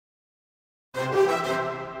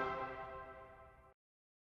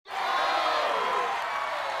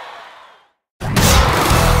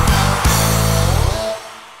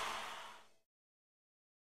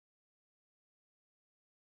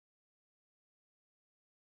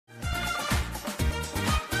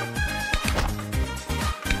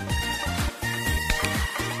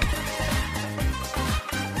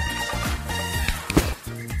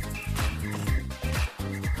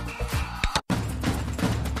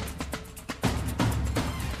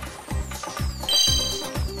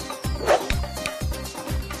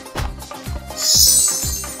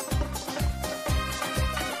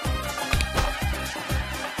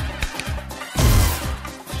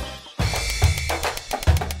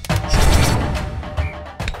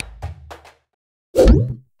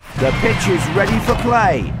The pitch is ready for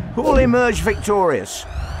play. Who will emerge victorious?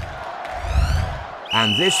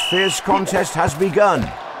 And this fierce contest has begun.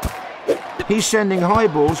 He's sending high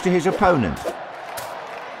balls to his opponent.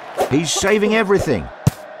 He's saving everything.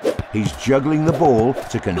 He's juggling the ball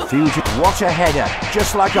to confuse it. What a header,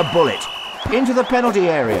 just like a bullet. Into the penalty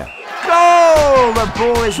area. Goal! The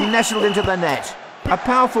ball is nestled into the net. A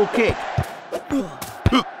powerful kick.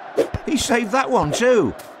 He saved that one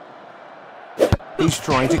too. He's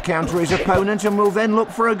trying to counter his opponent and will then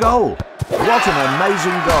look for a goal. What an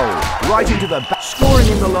amazing goal. Right into the back. Scoring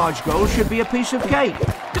in the large goal should be a piece of cake.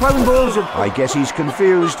 Clone balls of... I guess he's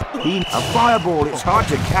confused. A fireball, it's hard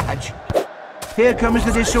to catch. Here comes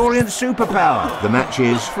the disorient superpower. The match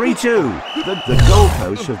is 3-2. The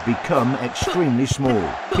goalposts have become extremely small.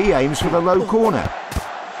 He aims for the low corner.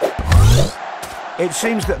 It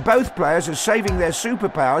seems that both players are saving their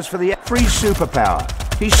superpowers for the free superpower.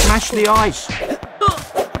 He smashed the ice.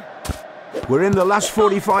 We're in the last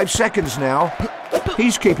 45 seconds now.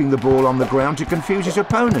 He's keeping the ball on the ground to confuse his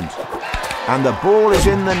opponent. And the ball is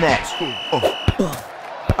in the net.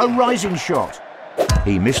 A rising shot.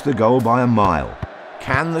 He missed the goal by a mile.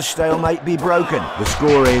 Can the stalemate be broken? The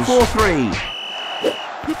score is 4-3.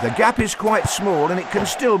 The gap is quite small and it can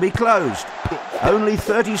still be closed. Only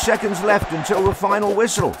 30 seconds left until the final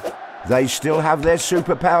whistle. They still have their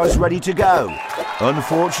superpowers ready to go.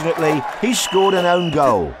 Unfortunately, he scored an own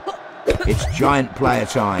goal. It's giant player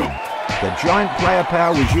time. The giant player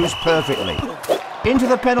power was used perfectly. Into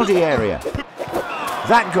the penalty area.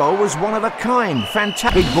 That goal was one of a kind.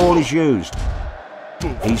 Fantastic ball is used.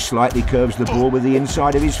 He slightly curves the ball with the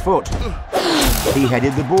inside of his foot. He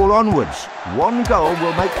headed the ball onwards. One goal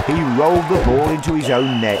will make... He rolled the ball into his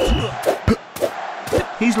own net.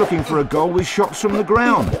 He's looking for a goal with shots from the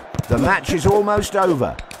ground. The match is almost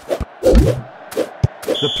over.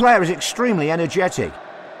 The player is extremely energetic.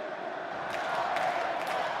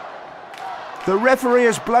 The referee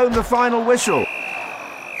has blown the final whistle.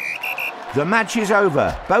 The match is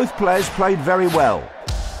over. Both players played very well.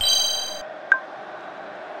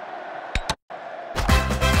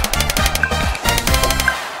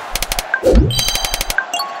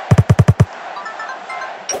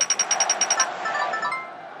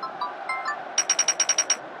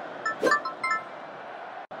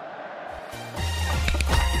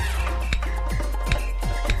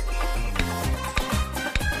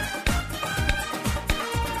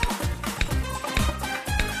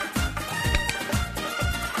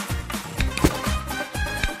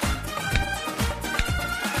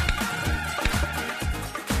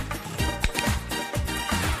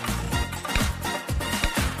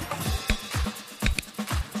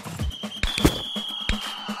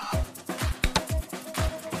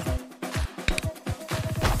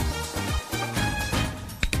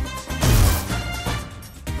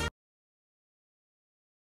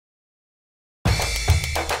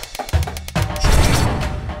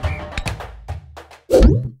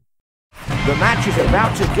 The match is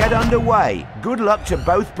about to get underway. Good luck to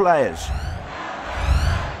both players.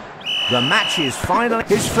 The match is final.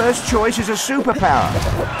 His first choice is a superpower.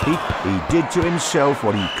 He did to himself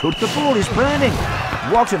what he could. The ball is burning.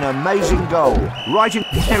 What an amazing goal. Right in...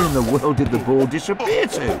 Where in the world did the ball disappear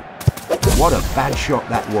to? What a bad shot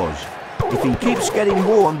that was. If he keeps getting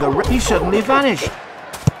warned, he suddenly vanished.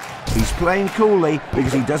 He's playing coolly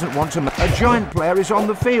because he doesn't want to... A giant player is on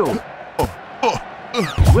the field.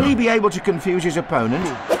 Will he be able to confuse his opponent?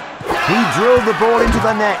 He drilled the ball into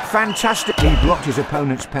the net. Fantastic. He blocked his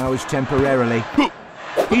opponent's powers temporarily.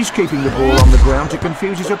 He's keeping the ball on the ground to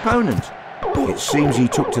confuse his opponent. It seems he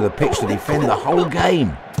took to the pitch to defend the whole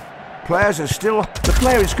game. Players are still... The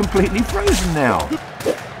player is completely frozen now.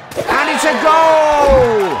 And it's a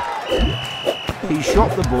goal! He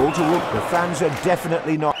shot the ball to... The fans are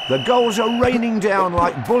definitely not... The goals are raining down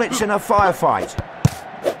like bullets in a firefight.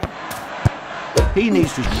 He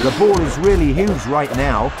needs to... The ball is really huge right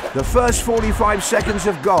now. The first 45 seconds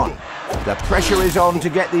have gone. The pressure is on to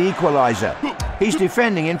get the equaliser. He's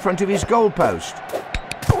defending in front of his goalpost.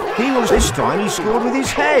 This time he scored with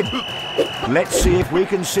his head. Let's see if we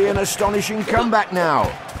can see an astonishing comeback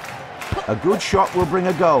now. A good shot will bring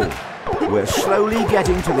a goal. We're slowly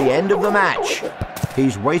getting to the end of the match.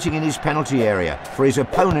 He's waiting in his penalty area for his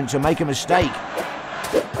opponent to make a mistake.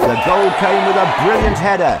 The goal came with a brilliant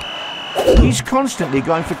header. He's constantly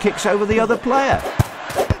going for kicks over the other player.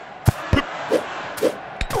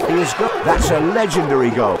 That's a legendary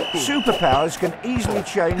goal. Superpowers can easily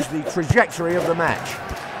change the trajectory of the match.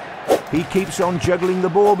 He keeps on juggling the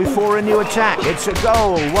ball before a new attack. It's a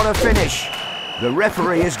goal. What a finish. The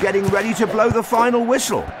referee is getting ready to blow the final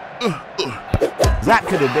whistle. That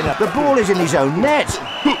could have been up. The ball is in his own net.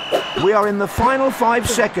 We are in the final 5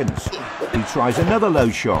 seconds. He tries another low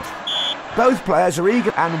shot. Both players are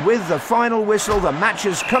eager, and with the final whistle, the match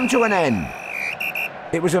has come to an end.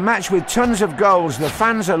 It was a match with tons of goals. The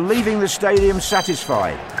fans are leaving the stadium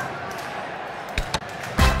satisfied.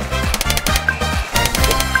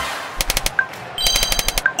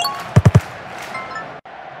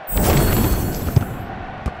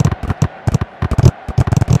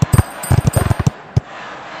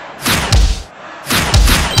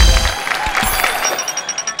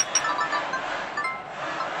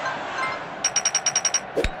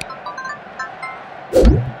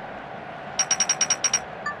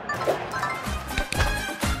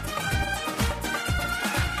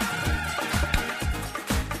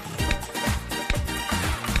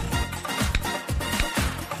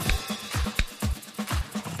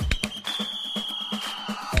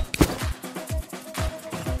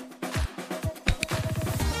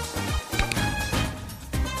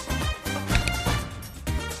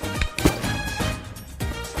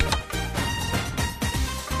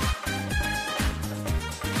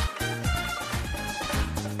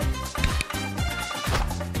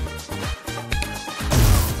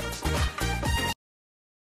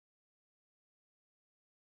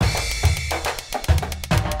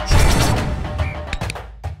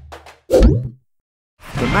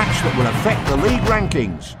 The match that will affect the league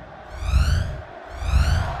rankings.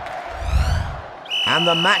 And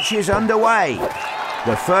the match is underway.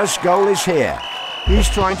 The first goal is here. He's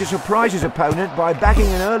trying to surprise his opponent by bagging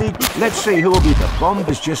an early... Let's see who will be... The bomb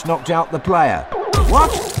has just knocked out the player.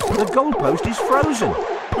 What? The goalpost is frozen.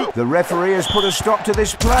 The referee has put a stop to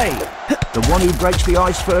this play. The one who breaks the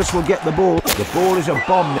ice first will get the ball. The ball is a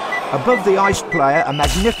bomb. Above the iced player, a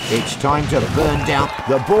magnificent... It's time to burn down.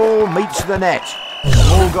 The ball meets the net. A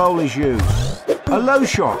small goal is used. A low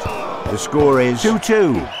shot. The score is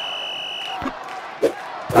 2-2.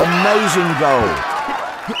 Amazing goal.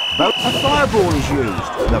 A fireball is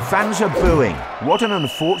used. The fans are booing. What an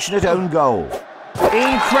unfortunate own goal.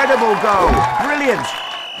 Incredible goal. Brilliant.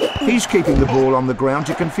 He's keeping the ball on the ground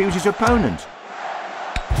to confuse his opponent.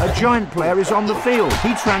 A giant player is on the field.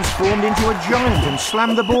 He transformed into a giant and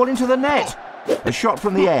slammed the ball into the net. A shot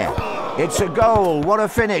from the air. It's a goal. What a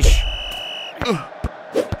finish.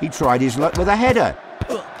 He tried his luck with a header.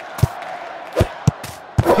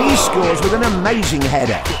 He scores with an amazing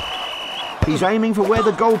header. He's aiming for where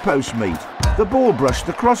the goalposts meet. The ball brushed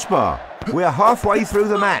the crossbar. We're halfway through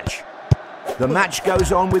the match. The match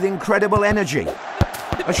goes on with incredible energy.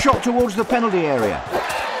 A shot towards the penalty area.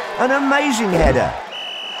 An amazing header.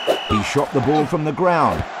 He shot the ball from the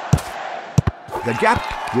ground. The gap.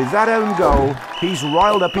 With that own goal, he's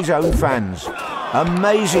riled up his own fans.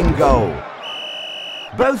 Amazing goal.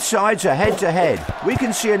 Both sides are head-to-head. We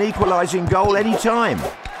can see an equalising goal any time.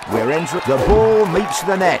 We're entering. The ball meets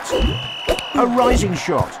the net. A rising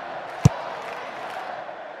shot.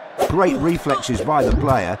 Great reflexes by the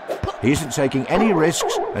player. He isn't taking any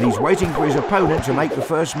risks, and he's waiting for his opponent to make the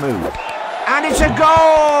first move. And it's a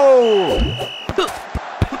goal!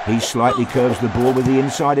 He slightly curves the ball with the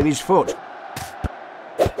inside of his foot.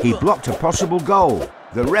 He blocked a possible goal.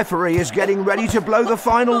 The referee is getting ready to blow the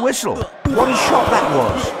final whistle. What a shot that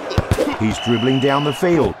was. He's dribbling down the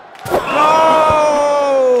field.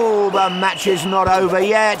 Goal! The match is not over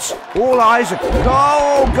yet. All eyes are...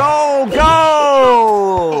 Goal! Goal!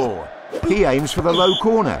 Goal! He aims for the low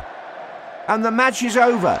corner. And the match is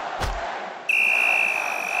over.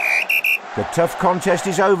 The tough contest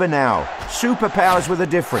is over now. Superpowers were the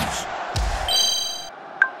difference.